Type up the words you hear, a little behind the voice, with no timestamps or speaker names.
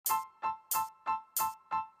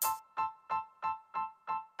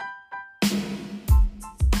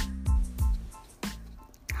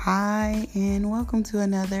Hi, and welcome to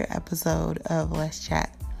another episode of Let's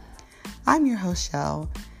Chat. I'm your host, Shell,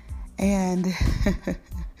 and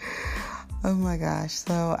oh my gosh,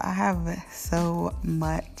 so I have so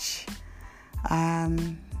much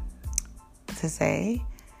to say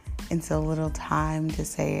and so little time to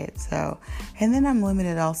say it. And then I'm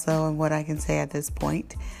limited also in what I can say at this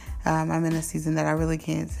point. I'm in a season that I really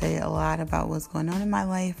can't say a lot about what's going on in my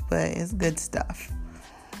life, but it's good stuff.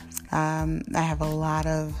 I have a lot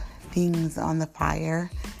of things on the fire,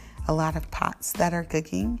 a lot of pots that are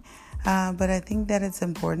cooking, but I think that it's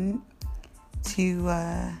important to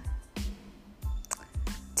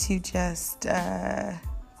just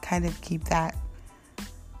kind of keep that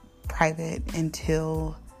private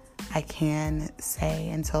until I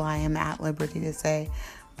am at liberty to say.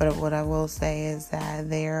 But what I will say is that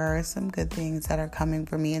there are some good things that are coming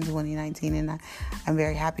for me in 2019, and I'm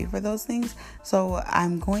very happy for those things. So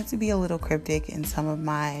I'm going to be a little cryptic in some of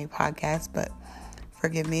my podcasts, but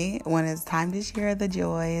forgive me. When it's time to share the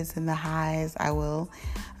joys and the highs, I will.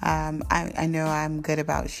 I know I'm good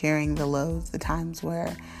about sharing the lows, the times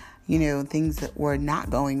where things that were not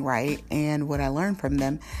going right and what I learned from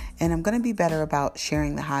them. And I'm going to be better about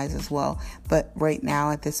sharing the highs as well. But right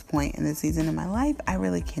now, at this point in the season of my life, I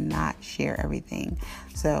really cannot share everything.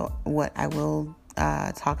 So what I will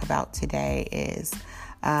talk about today is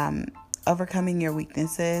overcoming your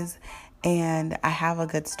weaknesses. And I have a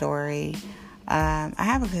good story. I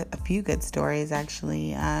have a few good stories,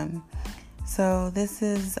 actually. So this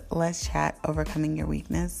is Let's Chat, Overcoming Your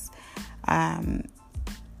Weakness.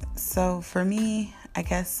 So for me, I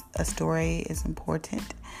guess a story is important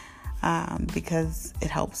because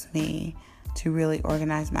it helps me to really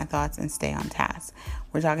organize my thoughts and stay on task.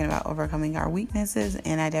 We're talking about overcoming our weaknesses,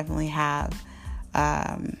 and I definitely have,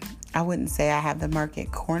 I wouldn't say I have the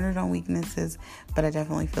market cornered on weaknesses, but I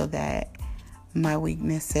definitely feel that my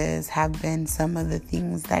weaknesses have been some of the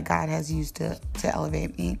things that God has used to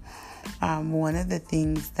elevate me. One of the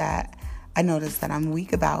things that I noticed that I'm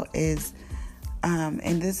weak about is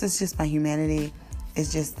and this is just my humanity,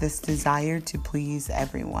 is just this desire to please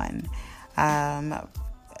everyone.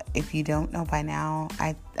 If you don't know by now,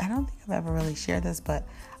 I don't think I've ever really shared this, but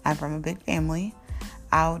I'm from a big family.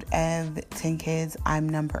 Out of 10 kids, I'm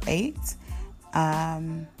number 8.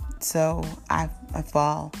 So I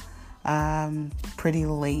fall pretty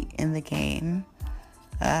late in the game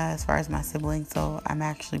as far as my siblings. So I'm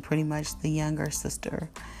actually pretty much the younger sister.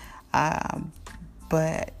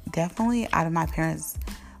 But definitely out of my parents'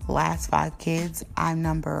 last 5 kids, I'm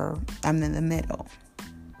in the middle.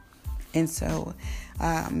 And so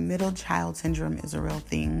middle child syndrome is a real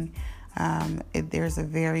thing. There's a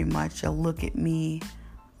very much a look at me,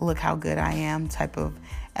 look how good I am type of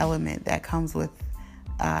element that comes with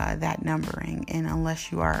that numbering. And unless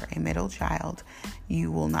you are a middle child,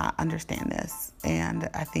 you will not understand this. And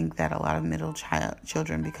I think that a lot of middle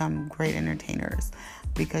children become great entertainers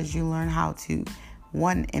because you learn how to,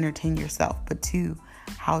 1, entertain yourself, but 2,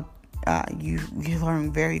 how you learn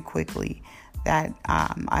very quickly that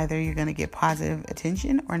either you're going to get positive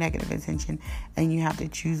attention or negative attention, and you have to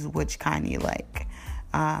choose which kind you like.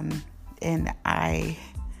 And I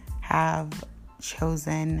have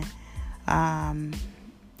chosen, as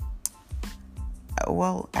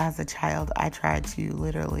a child, I tried to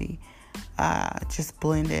literally just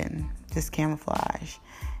blend in, just camouflage.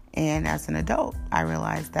 And as an adult, I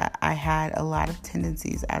realized that I had a lot of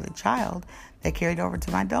tendencies as a child that carried over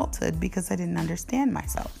to my adulthood because I didn't understand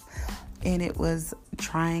myself. And it was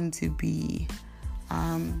trying to be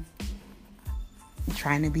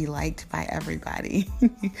liked by everybody.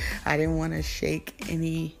 I didn't want to shake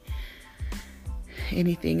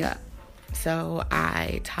anything up. So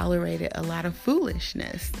I tolerated a lot of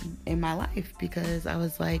foolishness in my life because I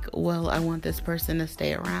was like, well, I want this person to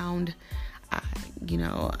stay around.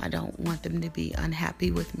 I don't want them to be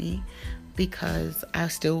unhappy with me because I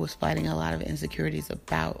still was fighting a lot of insecurities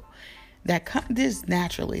about that. There's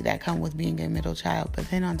naturally that come with being a middle child. But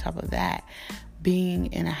then on top of that, being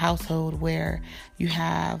in a household where you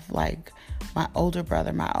have like my older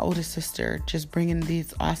brother, my older sister, just bringing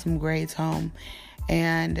these awesome grades home.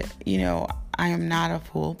 And, I am not a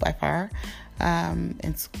fool by far.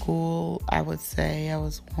 In school, I would say I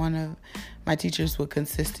was my teachers would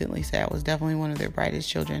consistently say I was definitely one of their brightest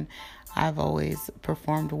children. I've always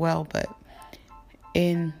performed well, but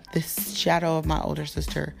in the shadow of my older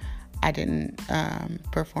sister, I didn't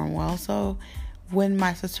perform well. So when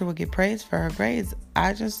my sister would get praised for her grades,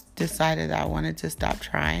 I just decided I wanted to stop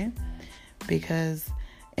trying because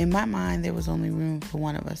in my mind, there was only room for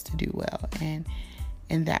one of us to do well, and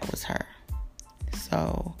that was her.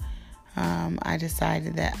 So I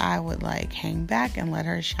decided that I would like hang back and let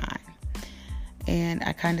her shine. And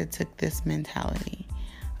I kind of took this mentality.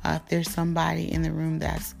 If there's somebody in the room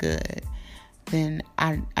that's good, then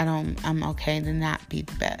I'm okay to not be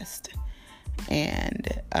the best. And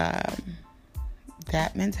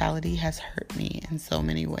that mentality has hurt me in so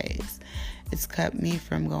many ways. It's kept me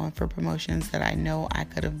from going for promotions that I know I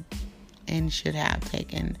could have and should have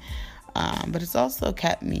taken. But it's also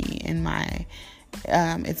kept me in my,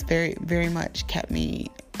 it's very, very much kept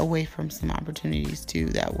me away from some opportunities too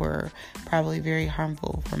that were probably very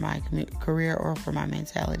harmful for my career or for my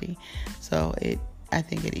mentality. So I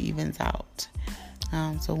think it evens out.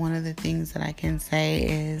 So one of the things that I can say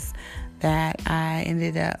is that I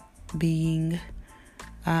ended up being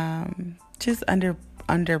just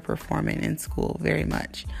underperforming in school very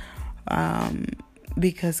much,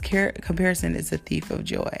 because comparison is a thief of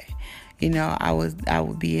joy. I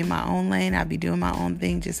would be in my own lane. I'd be doing my own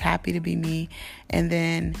thing, just happy to be me. And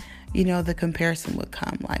then, the comparison would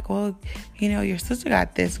come like, well, your sister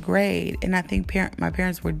got this grade. And I think my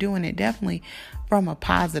parents were doing it definitely from a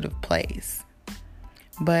positive place.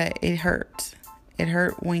 But it hurt. It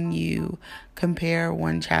hurt when you compare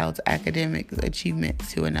one child's academic achievement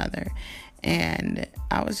to another. And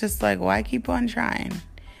I was just like, why keep on trying?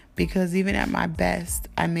 Because even at my best,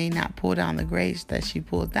 I may not pull down the grades that she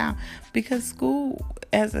pulls down, because school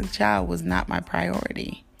as a child was not my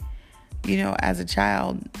priority. As a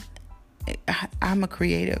child, I'm a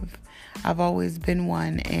creative. I've always been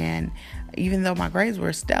one. And even though my grades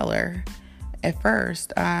were stellar at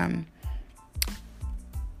first, I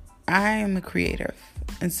am a creative.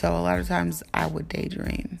 And so a lot of times I would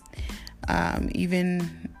daydream.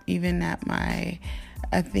 Even at my,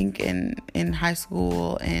 I think in high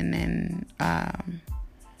school and in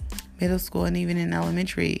middle school and even in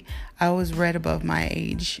elementary, I always read above my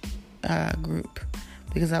age group,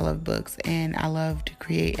 because I love books and I love to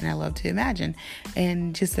create and I love to imagine.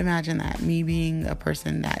 And just imagine that, me being a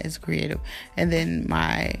person that is creative, and then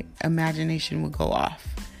my imagination would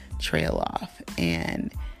trail off.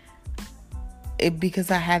 And because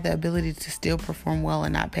I had the ability to still perform well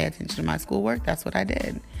and not pay attention to my schoolwork, that's what I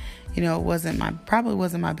did. It probably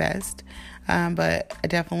wasn't my best, but I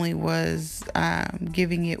definitely was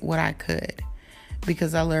giving it what I could,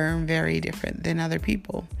 because I learned very different than other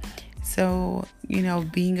people. So,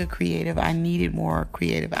 being a creative, I needed more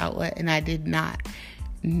creative outlet, and I did not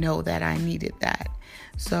know that I needed that.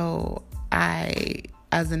 So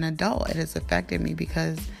as an adult, it has affected me,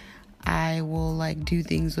 because I will do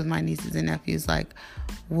things with my nieces and nephews.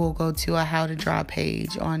 We'll go to a how to draw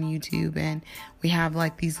page on YouTube, and we have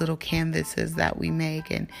these little canvases that we make,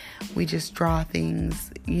 and we just draw things,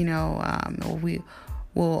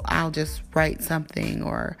 I'll just write something,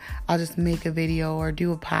 or I'll just make a video or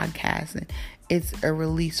do a podcast, and it's a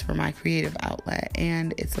release for my creative outlet,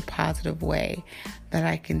 and it's a positive way that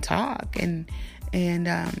I can talk. And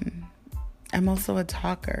I'm also a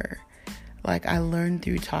talker. I learned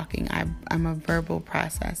through talking. I'm a verbal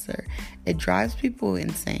processor. It drives people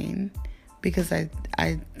insane, because I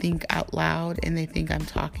think out loud and they think I'm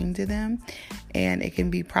talking to them. And it can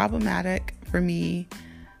be problematic for me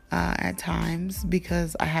at times,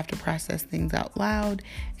 because I have to process things out loud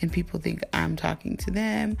and people think I'm talking to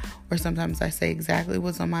them, or sometimes I say exactly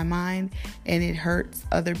what's on my mind and it hurts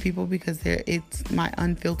other people, because it's my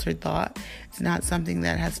unfiltered thought. It's not something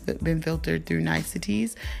that has been filtered through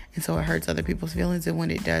niceties, and so it hurts other people's feelings, and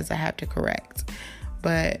when it does, I have to correct.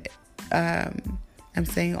 But I'm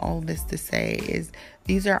saying all this to say is,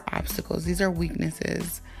 these are obstacles, these are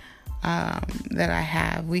weaknesses that I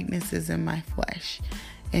have, weaknesses in my flesh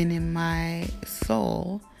and in my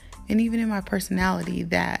soul, and even in my personality,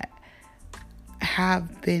 that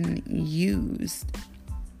have been used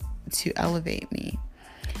to elevate me.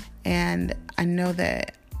 And I know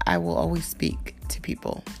that I will always speak to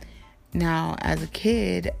people. Now, as a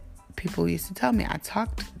kid, people used to tell me I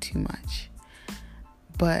talked too much,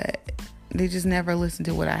 but they just never listened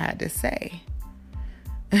to what I had to say.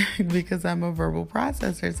 Because I'm a verbal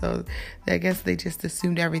processor, so I guess they just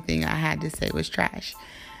assumed everything I had to say was trash.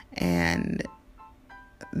 And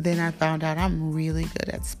then I found out I'm really good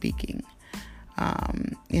at speaking,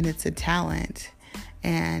 and it's a talent,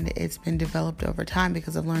 and it's been developed over time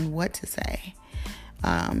because I've learned what to say.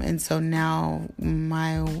 And so now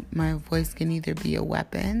my voice can either be a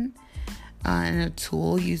weapon and a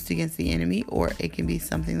tool used against the enemy, or it can be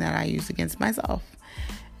something that I use against myself.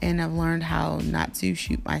 And I've learned how not to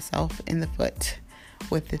shoot myself in the foot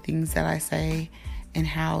with the things that I say, and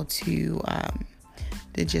how to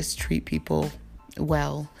just treat people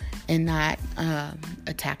well and not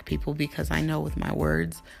attack people, because I know with my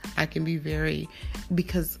words I can be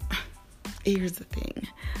because here's the thing.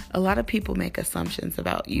 A lot of people make assumptions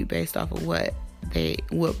about you based off of what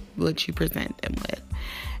you present them with.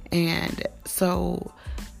 And so,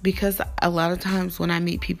 because a lot of times when I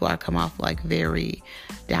meet people, I come off like very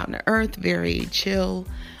down to earth, very chill,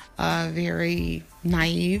 very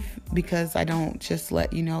naive, because I don't just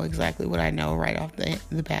let you know exactly what I know right off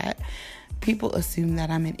the bat. People assume that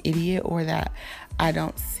I'm an idiot or that I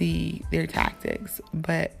don't see their tactics.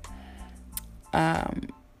 But,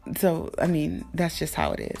 so, I mean, that's just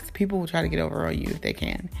how it is. People will try to get over on you if they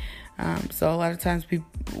can. So a lot of times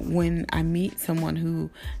when I meet someone who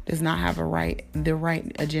does not have the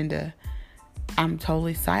right agenda, I'm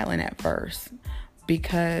totally silent at first,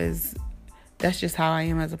 because that's just how I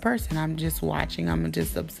am as a person. I'm just watching, I'm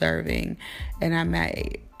just observing. And I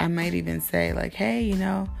might even say like, hey,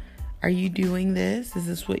 are you doing this? Is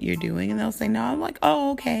this what you're doing? And they'll say no. I'm like,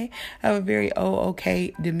 oh, okay. I have a very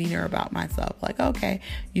okay demeanor about myself. Like, okay,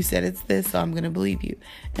 you said it's this, so I'm going to believe you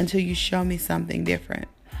until you show me something different.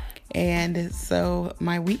 And so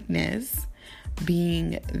my weakness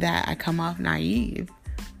being that I come off naive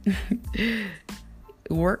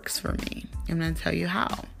works for me. I'm going to tell you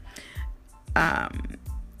how.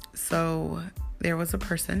 So there was a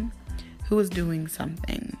person who was doing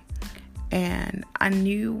something, and I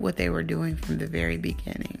knew what they were doing from the very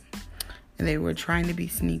beginning. And they were trying to be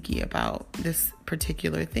sneaky about this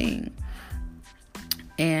particular thing.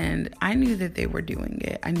 And I knew that they were doing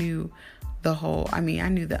it. I knew I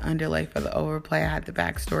knew the underlay for the overplay. I had the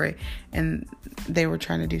backstory, and they were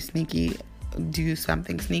trying to do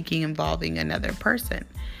something sneaky involving another person.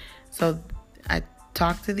 So I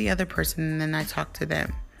talked to the other person, and then I talked to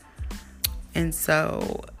them. And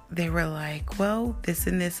so they were like, well, this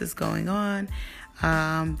and this is going on.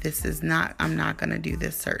 I'm not going to do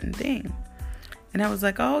this certain thing. And I was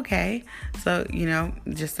like, oh, okay. So,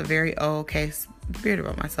 just a very okay spirit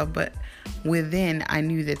about myself. But within, I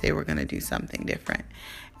knew that they were going to do something different.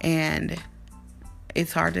 And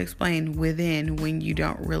it's hard to explain within when you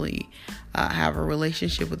don't really have a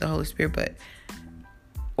relationship with the Holy Spirit,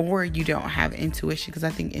 or you don't have intuition, because I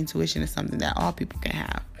think intuition is something that all people can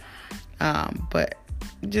have. But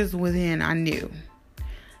just within, I knew.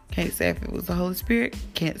 Can't say if it was the Holy Spirit.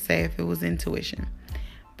 Can't say if it was intuition.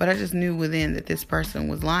 But I just knew within that this person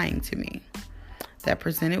was lying to me. That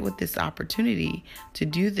presented with this opportunity to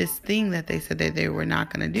do this thing that they said that they were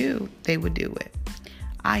not going to do, they would do it.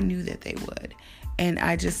 I knew that they would. And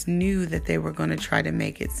I just knew that they were going to try to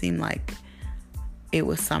make it seem like it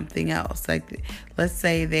was something else. Like, let's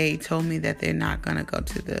say they told me that they're not going to go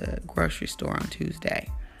to the grocery store on Tuesday.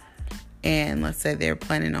 And let's say they're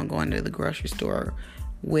planning on going to the grocery store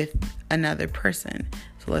with another person.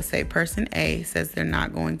 So let's say person A says they're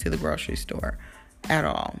not going to the grocery store at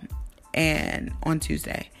all and on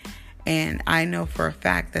Tuesday. And I know for a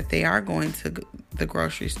fact that they are going to the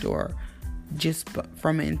grocery store just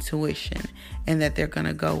from intuition, and that they're going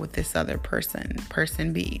to go with this other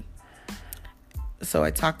person B. So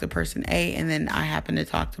I talked to person A, and then I happened to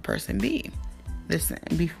talk to person B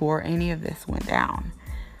before any of this went down.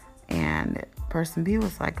 And person B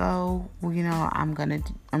was like, oh, well, I'm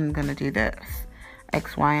gonna do this,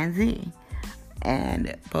 X, Y, and Z.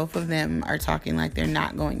 And both of them are talking like they're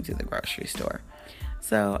not going to the grocery store.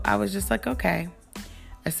 So I was just like, okay.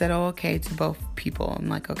 I said, oh, okay, to both people. I'm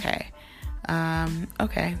like, okay.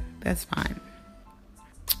 Okay, that's fine.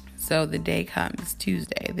 So the day comes,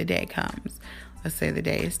 Tuesday, the day comes. Let's say the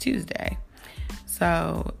day is Tuesday.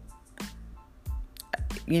 So,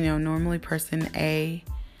 normally person A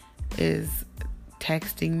is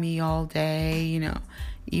texting me all day,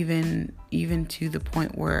 even to the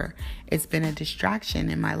point where it's been a distraction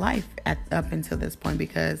in my life up until this point,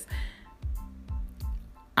 because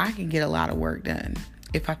I can get a lot of work done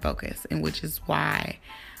if I focus, and which is why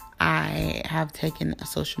I have taken a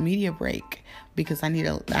social media break, because I need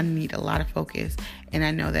a lot of focus. And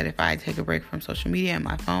I know that if I take a break from social media and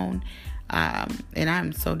my phone, and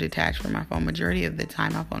I'm so detached from my phone, majority of the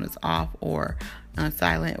time my phone is off or on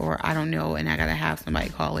silent, or I don't know, and I gotta have somebody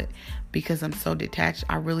call it, because I'm so detached.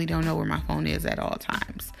 I really don't know where my phone is at all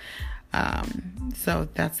times. So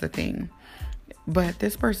that's the thing. But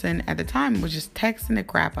this person at the time was just texting the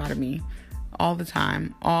crap out of me all the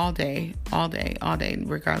time, all day,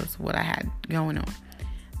 regardless of what I had going on.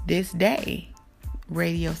 This day,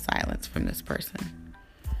 radio silence from this person.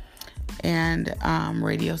 And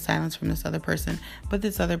radio silence from this other person. But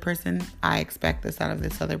this other person, I expect this out of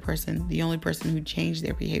this other person. The only person who changed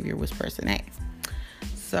their behavior was person A.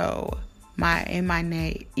 So in my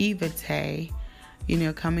naivete,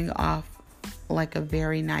 coming off like a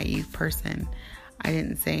very naive person, I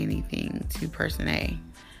didn't say anything to person A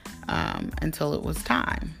until it was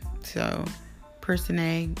time. So person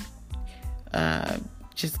A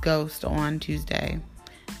just ghost on Tuesday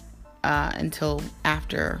until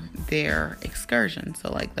after their excursion.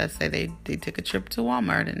 So like, let's say they took a trip to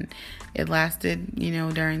Walmart and it lasted,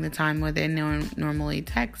 during the time where they normally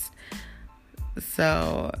text.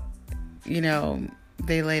 So,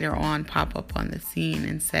 they later on pop up on the scene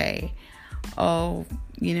and say, oh,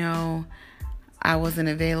 I wasn't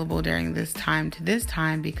available during this time to this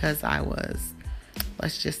time because I was,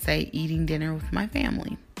 let's just say, eating dinner with my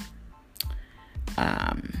family.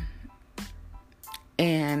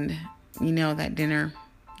 And that dinner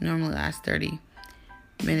normally lasts 30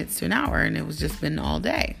 minutes to an hour, and it was just been all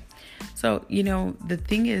day. So, the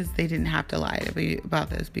thing is, they didn't have to lie to me about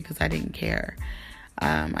this because I didn't care.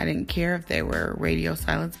 I didn't care if they were radio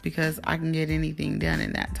silence because I can get anything done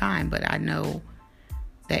in that time, but I know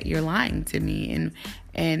that you're lying to me,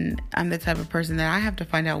 and I'm the type of person that I have to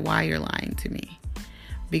find out why you're lying to me,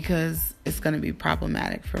 because it's going to be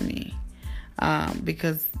problematic for me.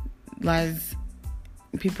 Because lies,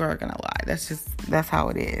 people are going to lie. That's how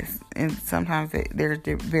it is. And sometimes there's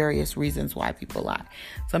various reasons why people lie.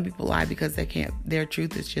 Some people lie because their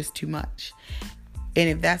truth is just too much. And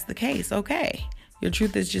if that's the case, okay, your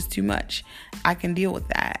truth is just too much. I can deal with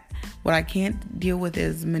that. What I can't deal with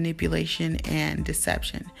is manipulation and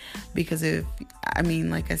deception. Because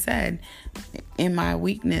like I said, in my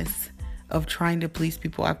weakness of trying to please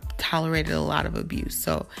people, I've tolerated a lot of abuse.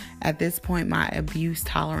 So at this point, my abuse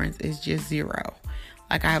tolerance is just 0.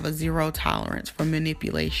 Like, I have a 0 tolerance for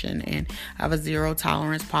manipulation, and I have a 0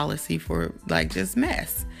 tolerance policy for just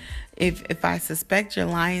mess. If I suspect you're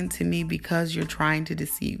lying to me because you're trying to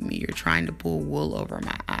deceive me, you're trying to pull wool over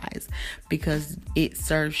my eyes because it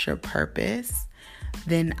serves your purpose,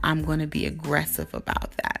 then I'm going to be aggressive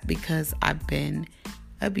about that because I've been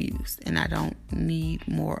abused and I don't need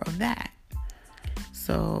more of that.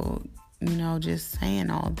 So, just saying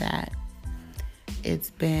all that, it's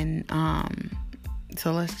been,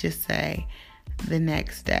 so let's just say the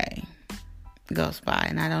next day goes by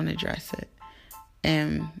and I don't address it.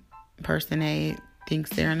 And person A thinks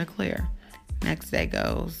they're in the clear. Next day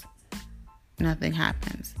goes, nothing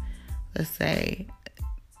happens. Let's say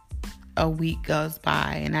a week goes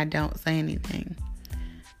by and I don't say anything.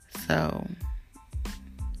 So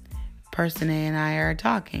person A and I are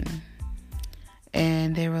talking,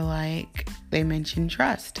 and they mentioned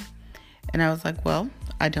trust. And I was like, well,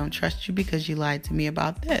 I don't trust you because you lied to me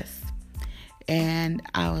about this. And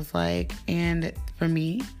I was like, and for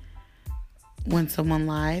me, when someone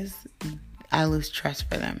lies, I lose trust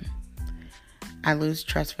for them. I lose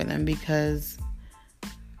trust for them because,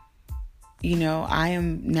 I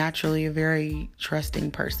am naturally a very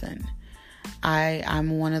trusting person.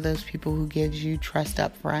 I'm one of those people who gives you trust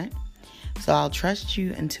up front. So I'll trust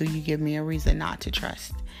you until you give me a reason not to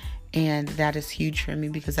trust. And that is huge for me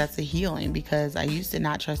because that's a healing, because I used to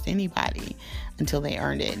not trust anybody until they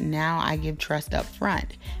earned it. Now I give trust up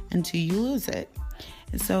front until you lose it.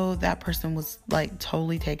 And so that person was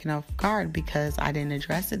totally taken off guard because I didn't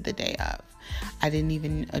address it the day of. I didn't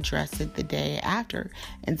even address it the day after.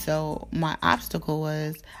 And so my obstacle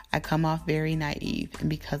was I come off very naive. And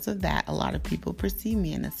because of that, a lot of people perceive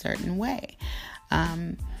me in a certain way.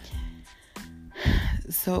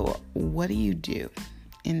 So what do you do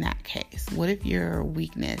in that case? What if your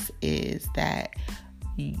weakness is that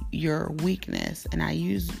your weakness, and I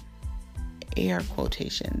use air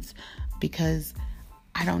quotations because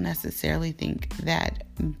I don't necessarily think that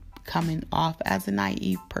coming off as a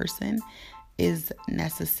naive person is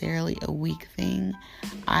necessarily a weak thing.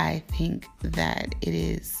 I think that it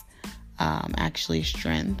is actually a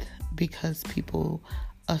strength, because people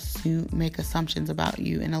make assumptions about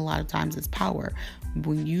you, and a lot of times it's power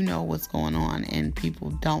when you know what's going on and people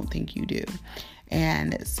don't think you do.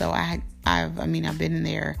 And so I've been in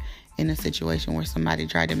there in a situation where somebody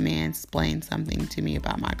tried to mansplain something to me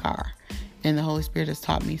about my car, and the Holy Spirit has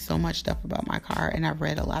taught me so much stuff about my car, and I've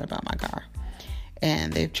read a lot about my car,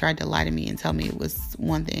 and they've tried to lie to me and tell me it was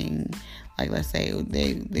one thing. Let's say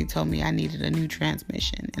they told me I needed a new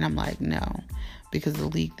transmission, and I'm like, no, because the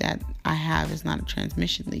leak that I have is not a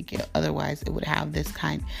transmission leak. Otherwise, it would have this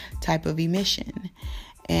type of emission.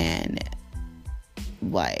 And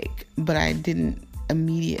but I didn't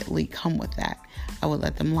immediately come with that. I would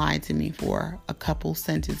let them lie to me for a couple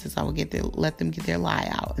sentences. I would let them get their lie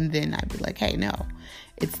out, and then I'd be like, hey, no,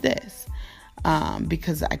 it's this.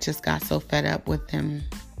 Because I just got so fed up with them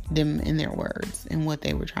in their words and what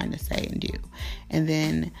they were trying to say and do. And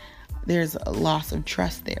then there's a loss of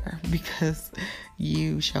trust there because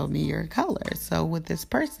you showed me your color. So with this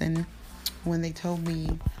person, when they told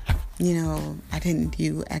me, I didn't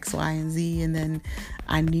do X, Y, and Z, and then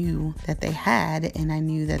I knew that they had, and I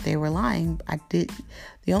knew that they were lying.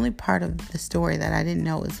 The only part of the story that I didn't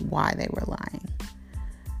know is why they were lying.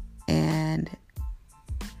 And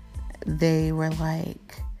they were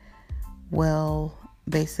like, well,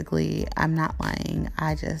 basically, I'm not lying.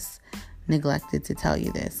 I just neglected to tell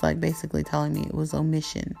you this. Like, basically telling me it was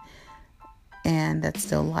omission. And that's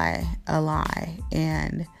still a lie.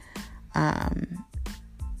 And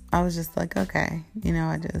I was just like, okay.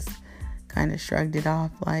 I just kind of shrugged it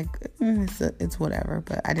off like, it's whatever.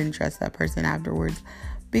 But I didn't trust that person afterwards.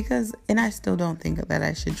 And I still don't think that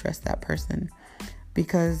I should trust that person.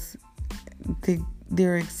 Because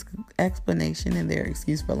their explanation and their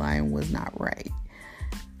excuse for lying was not right.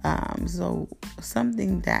 So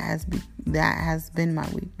something that has been my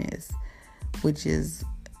weakness, which is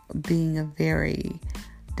being a very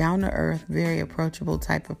down-to-earth, very approachable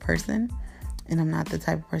type of person. And I'm not the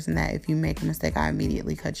type of person that if you make a mistake, I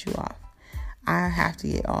immediately cut you off. I have to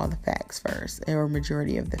get all the facts first, or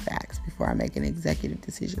majority of the facts, before I make an executive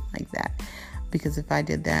decision like that. Because if I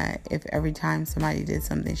did that, if every time somebody did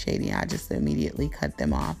something shady, I just immediately cut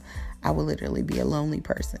them off, I would literally be a lonely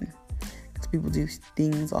person. Because people do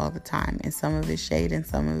things all the time, and some of it's shade and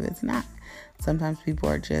some of it's not. Sometimes people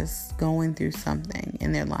are just going through something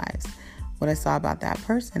in their lives. What I saw about that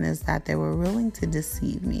person is that they were willing to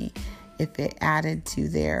deceive me if it added to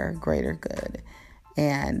their greater good.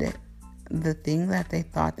 And the thing that they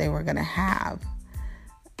thought they were going to have,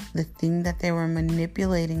 the thing that they were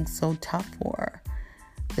manipulating so tough for,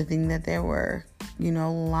 the thing that they were,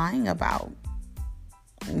 lying about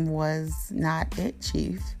was not it,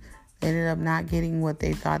 Chief. They ended up not getting what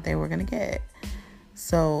they thought they were going to get.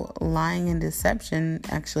 So lying and deception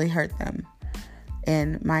actually hurt them.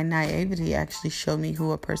 And my naivety actually showed me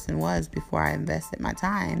who a person was before I invested my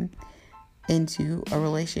time into a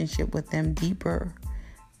relationship with them deeper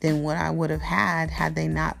than what I would have had they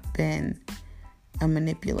not been a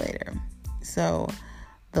manipulator. So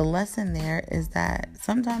the lesson there is that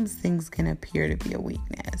sometimes things can appear to be a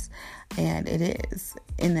weakness, and it is.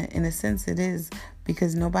 In a sense, it is,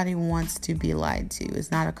 because nobody wants to be lied to.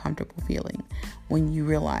 It's not a comfortable feeling when you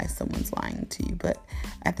realize someone's lying to you. But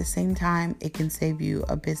at the same time, it can save you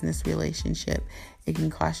a business relationship. It can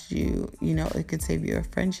cost you, it could save you a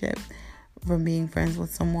friendship from being friends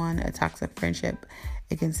with someone, a toxic friendship.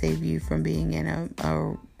 It can save you from being in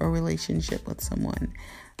a relationship with someone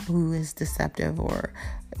who is deceptive, or,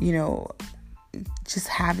 just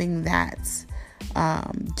having that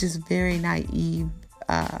just very naive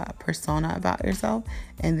persona about yourself,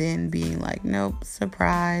 and then being like, nope,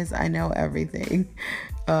 surprise, I know everything.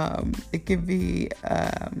 It can be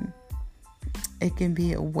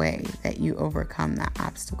a way that you overcome that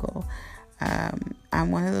obstacle.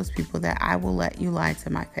 I'm one of those people that I will let you lie to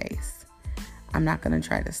my face. I'm not going to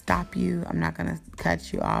try to stop you. I'm not going to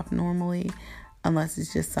cut you off normally, unless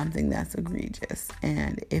it's just something that's egregious.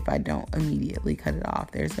 And if I don't immediately cut it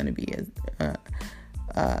off, there's going to be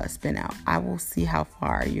a spin out. I will see how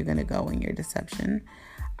far you're going to go in your deception.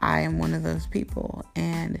 I am one of those people.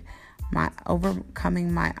 And my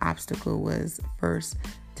overcoming my obstacle was first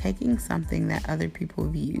taking something that other people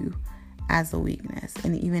view as a weakness,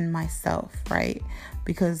 and even myself, right?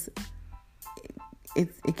 Because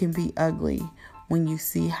it can be ugly when you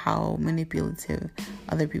see how manipulative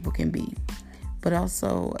other people can be. But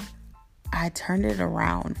also, I turned it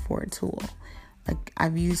around for a tool. Like,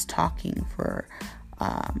 I've used talking for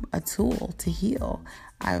a tool to heal.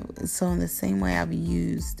 So in the same way, I've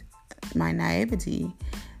used my naivety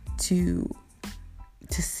to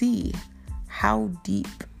see how deep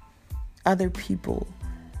other people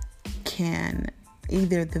can,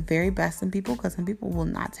 either the very best in people, because some people will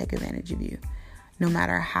not take advantage of you, no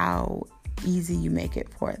matter how easy you make it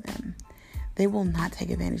for them. They will not take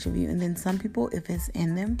advantage of you. And then some people, if it's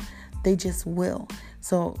in them, they just will.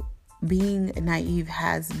 So being naive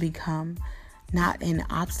has become not an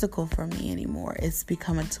obstacle for me anymore. It's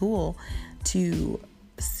become a tool to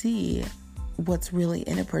see what's really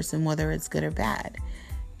in a person, whether it's good or bad.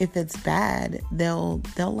 If it's bad, they'll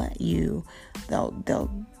let you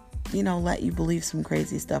let you believe some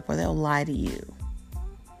crazy stuff, or they'll lie to you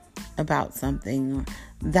about something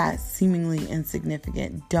that's seemingly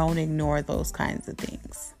insignificant. Don't ignore those kinds of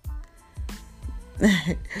things.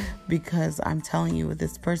 Because I'm telling you, with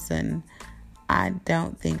this person, I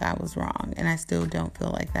don't think I was wrong. And I still don't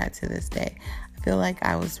feel like that to this day. I feel like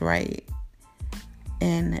I was right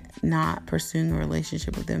in not pursuing a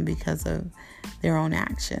relationship with them because of their own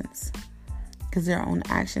actions. Because their own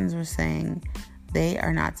actions were saying they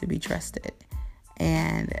are not to be trusted.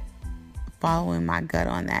 And following my gut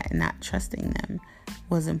on that and not trusting them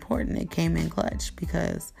was important. It came in clutch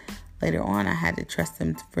because later on I had to trust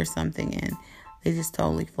them for something and they just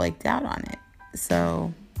totally flaked out on it.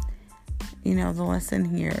 So, the lesson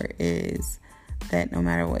here is that no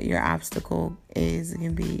matter what your obstacle is, it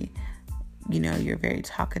can be, you're very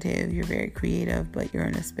talkative, you're very creative, but you're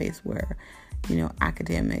in a space where,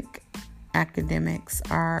 academics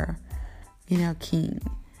are, king.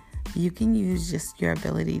 You can use just your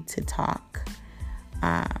ability to talk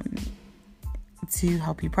to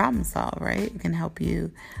help you problem solve, right? It can help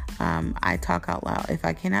you. I talk out loud. If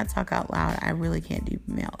I cannot talk out loud, I really can't do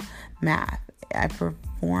math. I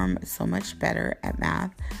perform so much better at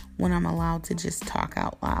math when I'm allowed to just talk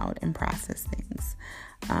out loud and process things.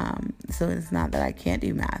 So it's not that I can't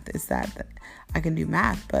do math. It's that I can do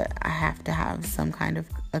math, but I have to have some kind of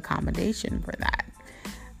accommodation for that.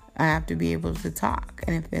 I have to be able to talk.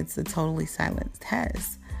 And if it's a totally silent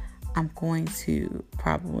test, I'm going to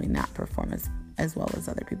probably not perform as well as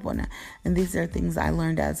other people. And these are things I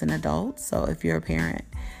learned as an adult. So if you're a parent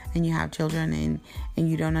and you have children and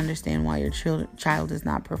you don't understand why your child is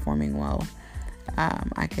not performing well,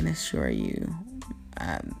 I can assure you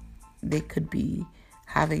they could be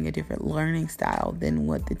having a different learning style than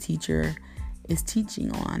what the teacher is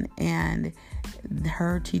teaching on, and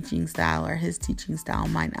her teaching style or his teaching style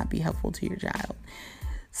might not be helpful to your child.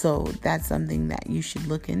 So that's something that you should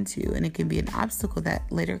look into, and it can be an obstacle that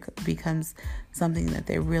later becomes something that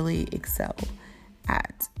they really excel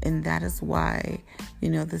at. And that is why,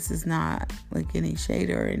 this is not like any shade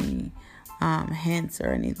or any hints or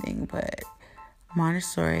anything, but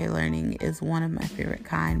Montessori learning is one of my favorite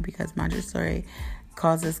kind, because Montessori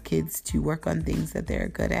causes kids to work on things that they're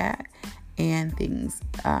good at and things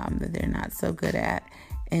that they're not so good at,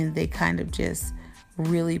 and they kind of just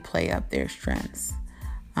really play up their strengths,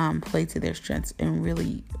 play to their strengths, and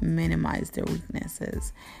really minimize their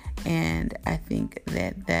weaknesses. And I think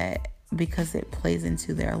that because it plays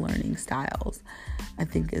into their learning styles, I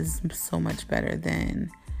think is so much better than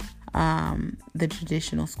the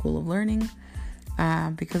traditional school of learning,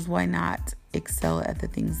 because why not excel at the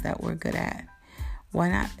things that we're good at? Why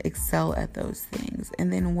not excel at those things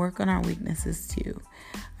and then work on our weaknesses too?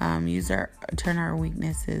 Turn our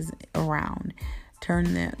weaknesses around,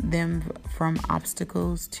 turn them from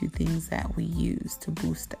obstacles to things that we use to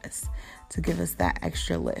boost us, to give us that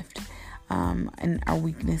extra lift. And our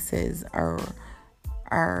weaknesses are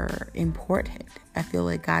important. I feel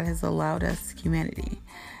like God has allowed us humanity,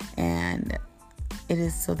 and it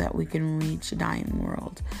is so that we can reach a dying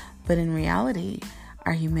world. But in reality,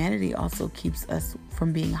 our humanity also keeps us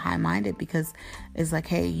from being high-minded, because it's like,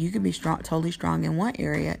 hey, you can be totally strong in one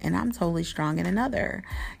area and I'm totally strong in another.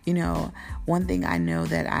 One thing I know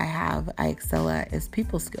that I excel at is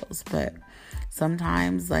people skills, but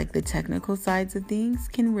sometimes like the technical sides of things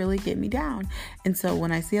can really get me down. And so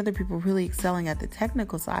when I see other people really excelling at the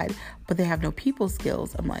technical side, but they have no people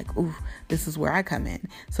skills, I'm like, ooh, this is where I come in.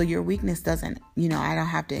 So your weakness doesn't, I don't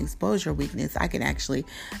have to expose your weakness. I can actually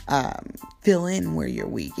fill in where you're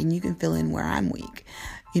weak, and you can fill in where I'm weak.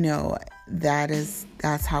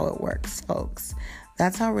 That's how it works, folks.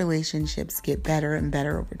 That's how relationships get better and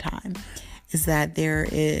better over time, is that there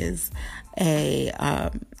is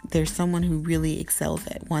there's someone who really excels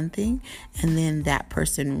at one thing, and then that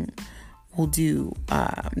person will do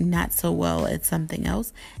not so well at something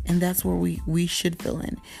else, and that's where we should fill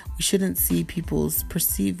in. We shouldn't see people's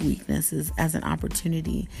perceived weaknesses as an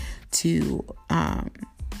opportunity to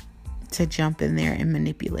jump in there and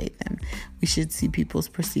manipulate them. We should see people's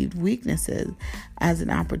perceived weaknesses as an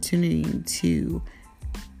opportunity to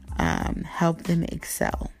help them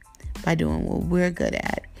excel by doing what we're good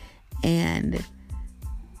at, and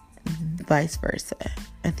vice versa.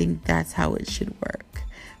 I think that's how it should work.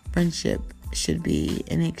 Friendship should be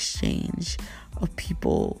an exchange of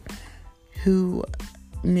people who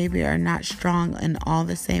maybe are not strong in all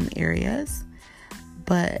the same areas,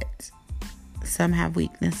 but some have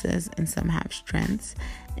weaknesses and some have strengths,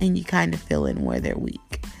 and you kind of fill in where they're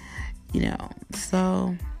weak,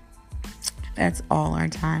 So that's all our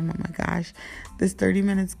time. Oh my gosh, this 30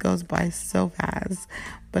 minutes goes by so fast.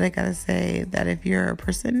 But I gotta say that if you're a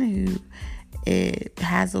person who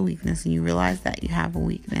has a weakness, and you realize that you have a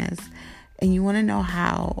weakness, and you want to know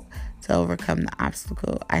how to overcome the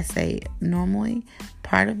obstacle, I say normally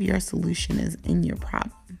part of your solution is in your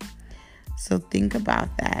problem. So think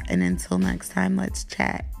about that. And until next time, let's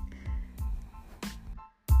chat.